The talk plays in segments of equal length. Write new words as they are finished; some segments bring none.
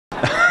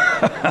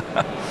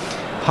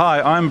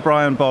Hi, I'm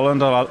Brian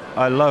Bolland.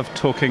 I love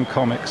talking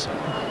comics.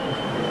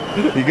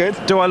 You good?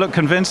 Do I look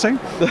convincing?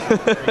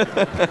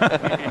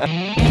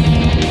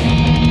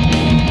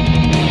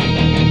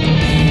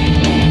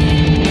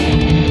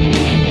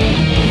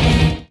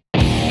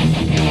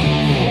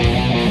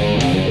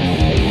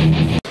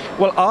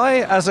 Well,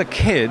 I, as a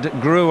kid,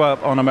 grew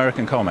up on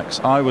American comics.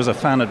 I was a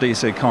fan of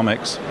DC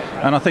Comics,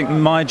 and I think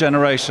my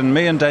generation,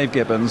 me and Dave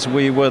Gibbons,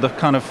 we were the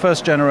kind of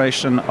first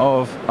generation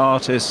of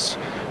artists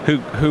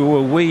who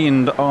were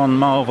weaned on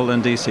Marvel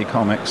and DC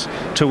Comics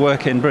to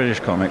work in British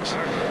comics.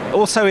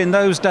 Also in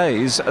those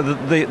days,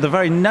 the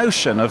very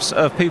notion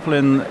of people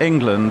in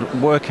England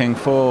working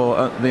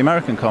for the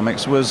American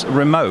comics was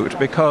remote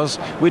because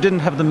we didn't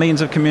have the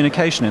means of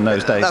communication in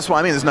those days. That's what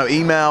I mean, there's no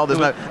email,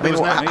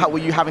 how were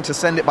you having to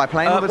send it by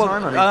plane all the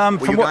time?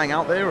 Were you going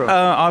out there?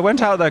 I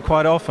went out there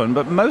quite often,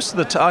 but most of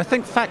the time, I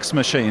think fax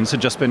machines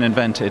had just been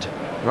invented,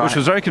 right, which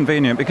was very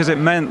convenient because it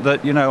meant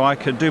that, you know, I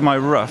could do my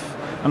rough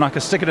and I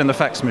could stick it in the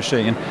fax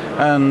machine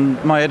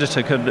and my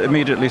editor could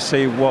immediately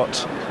see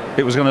what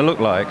it was going to look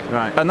like.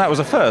 Right. And that was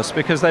a first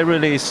because they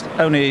really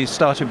only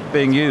started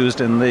being used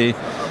in the,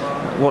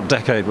 what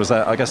decade was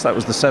that? I guess that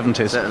was the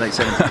 70s. Late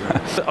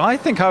 70s. I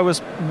think I was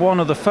one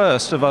of the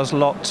first of us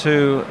lot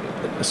to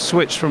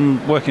switch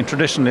from working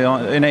traditionally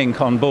in ink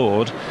on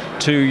board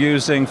to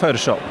using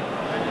Photoshop.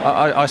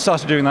 I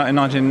started doing that in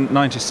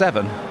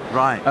 1997.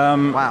 Right.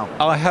 Wow.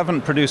 I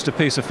haven't produced a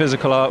piece of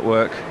physical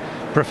artwork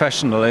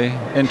professionally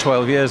in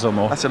 12 years or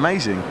more. That's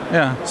amazing.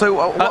 Yeah.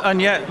 So,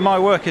 and yet my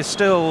work is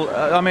still,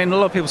 I mean, a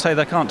lot of people say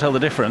they can't tell the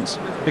difference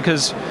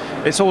because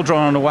it's all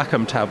drawn on a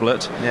Wacom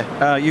tablet.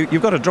 Yeah.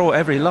 You've got to draw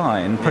every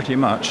line pretty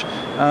much.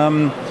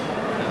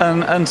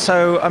 And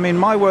so, I mean,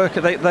 my work,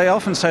 they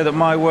often say that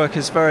my work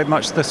is very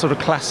much the sort of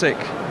classic,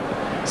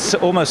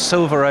 almost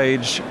Silver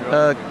Age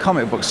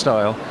comic book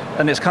style.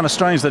 And it's kind of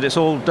strange that it's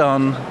all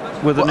done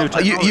with a new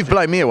technology. You've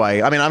blown me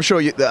away. I mean, I'm sure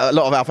a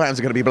lot of our fans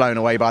are going to be blown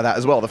away by that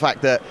as well. The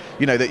fact that,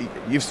 you know, that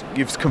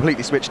you've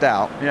completely switched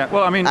out. Yeah.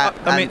 Well, I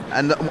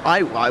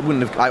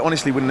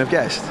honestly wouldn't have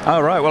guessed.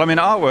 Oh, right. Well, I mean,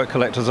 artwork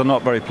collectors are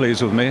not very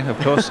pleased with me, of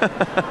course,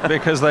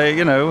 because they,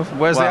 you know,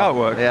 where's the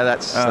artwork? Yeah,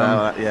 that's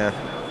yeah.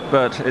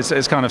 But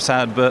it's kind of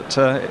sad. But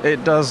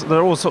it does. There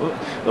are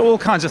all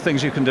kinds of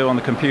things you can do on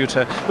the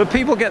computer. But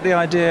people get the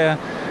idea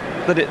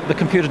that the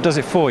computer does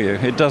it for you.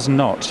 It does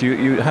not.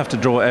 You have to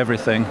draw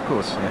everything. Of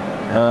course,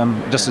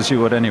 yeah. Just as you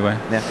would anyway.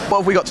 Yeah. What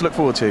have we got to look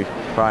forward to,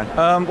 Brian?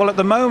 Well, at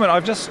the moment,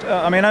 I've just,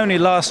 I mean, only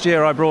last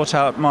year I brought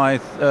out my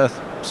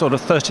sort of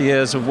 30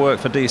 years of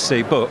work for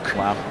DC book.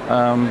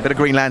 Wow. Bit of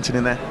Green Lantern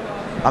in there.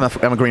 I'm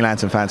a Green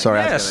Lantern fan, sorry.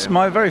 Yes,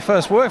 my very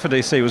first work for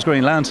DC was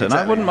Green Lantern.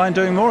 Exactly. I wouldn't mind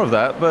doing more of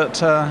that, but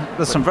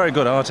there's some very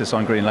good artists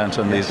on Green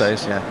Lantern these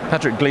days. Yeah.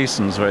 Patrick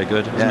Gleason's very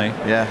good, isn't he?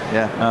 Yeah.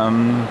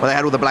 Well, they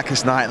had all the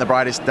Blackest Night and the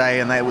Brightest Day,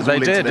 and they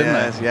did, didn't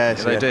they?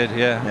 Yes, they did.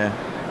 Yeah.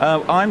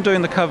 I'm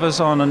doing the covers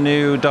on a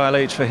new Dial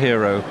H for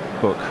Hero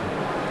book,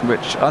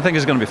 which I think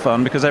is going to be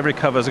fun because every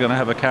cover is going to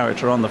have a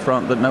character on the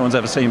front that no one's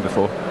ever seen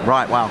before.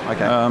 Right. Wow.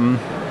 Okay.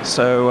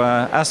 So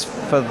as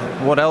for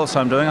what else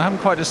I'm doing, I haven't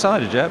quite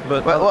decided yet,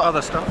 but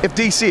other stuff.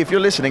 If you're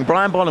listening,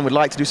 Brian Bolland would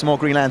like to do some more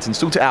Green Lantern.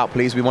 Sort it out,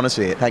 please. We want to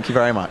see it. Thank you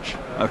very much.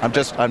 Okay.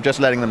 I'm just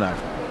letting them know.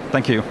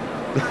 Thank you.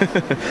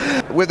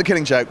 With The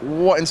Killing Joke,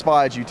 what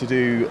inspired you to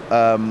do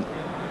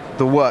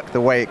the work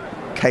the way it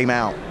came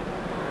out?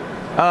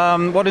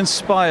 What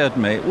inspired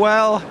me?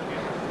 Well,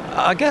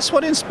 I guess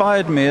what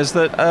inspired me is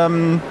that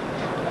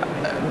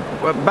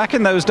back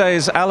in those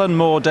days, Alan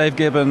Moore, Dave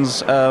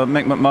Gibbons,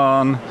 Mick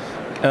McMahon,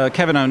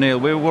 Kevin O'Neill,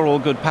 we were all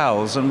good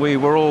pals and we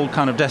were all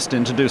kind of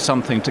destined to do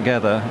something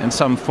together in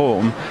some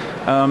form.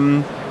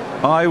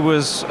 I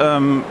was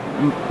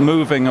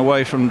moving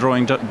away from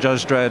drawing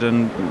Judge Dredd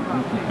and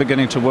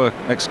beginning to work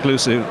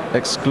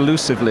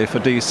exclusively for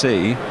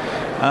DC.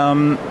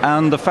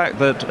 And the fact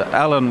that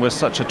Alan was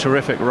such a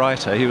terrific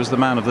writer, he was the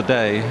man of the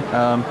day,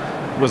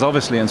 was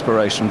obviously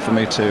inspiration for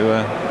me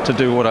to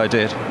do what I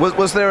did.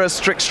 Was there a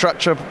strict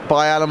structure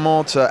by Alan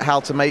Moore to how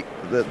to make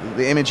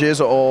the images,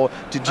 or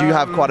did you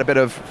have quite a bit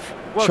of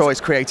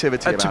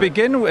creativity about to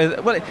begin with?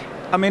 Well,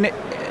 I mean,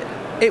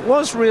 it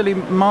was really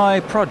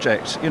my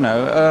project, you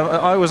know.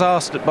 I was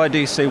asked by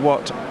DC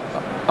what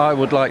I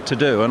would like to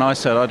do, and I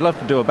said I'd love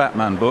to do a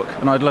Batman book,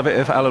 and I'd love it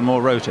if Alan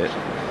Moore wrote it.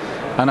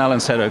 And Alan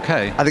said,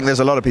 okay. I think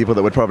there's a lot of people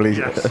that would probably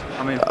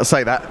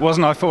say that.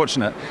 Wasn't I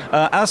fortunate?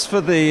 As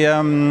for the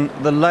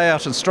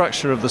layout and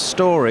structure of the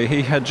story,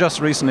 he had just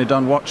recently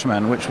done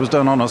Watchmen, which was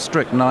done on a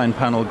strict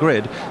 9-panel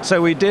grid.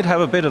 So we did have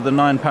a bit of the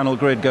 9-panel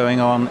grid going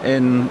on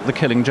in The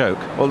Killing Joke,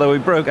 although we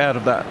broke out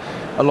of that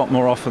a lot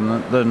more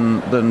often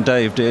than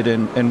Dave did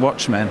in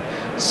Watchmen.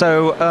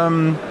 So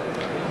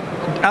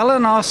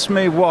Alan asked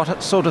me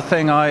what sort of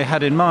thing I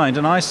had in mind,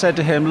 and I said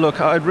to him, look,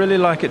 I'd really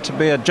like it to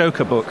be a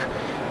Joker book.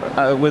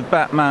 With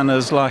Batman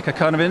as like a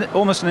kind of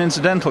almost an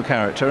incidental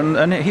character,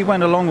 and he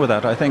went along with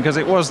that, I think, because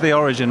it was the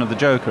origin of the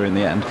Joker in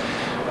the end.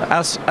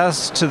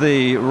 As to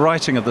the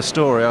writing of the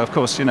story, of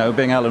course, you know,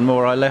 being Alan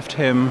Moore, I left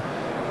him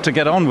to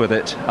get on with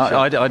it. Sure.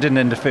 I didn't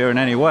interfere in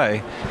any way.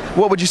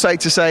 What would you say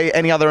to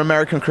any other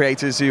American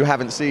creators who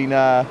haven't seen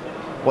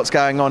what's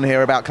going on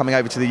here about coming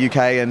over to the UK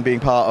and being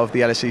part of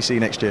the LSCC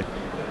next year?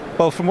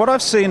 Well, from what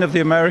I've seen of the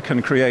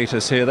American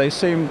creators here, they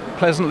seem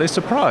pleasantly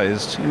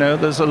surprised. You know,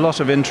 there's a lot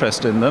of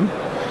interest in them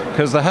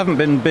because there haven't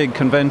been big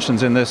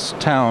conventions in this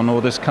town or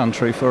this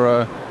country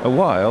for a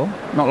while,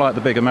 not like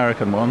the big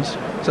American ones.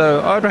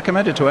 So I'd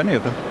recommend it to any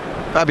of them.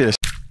 Fabulous.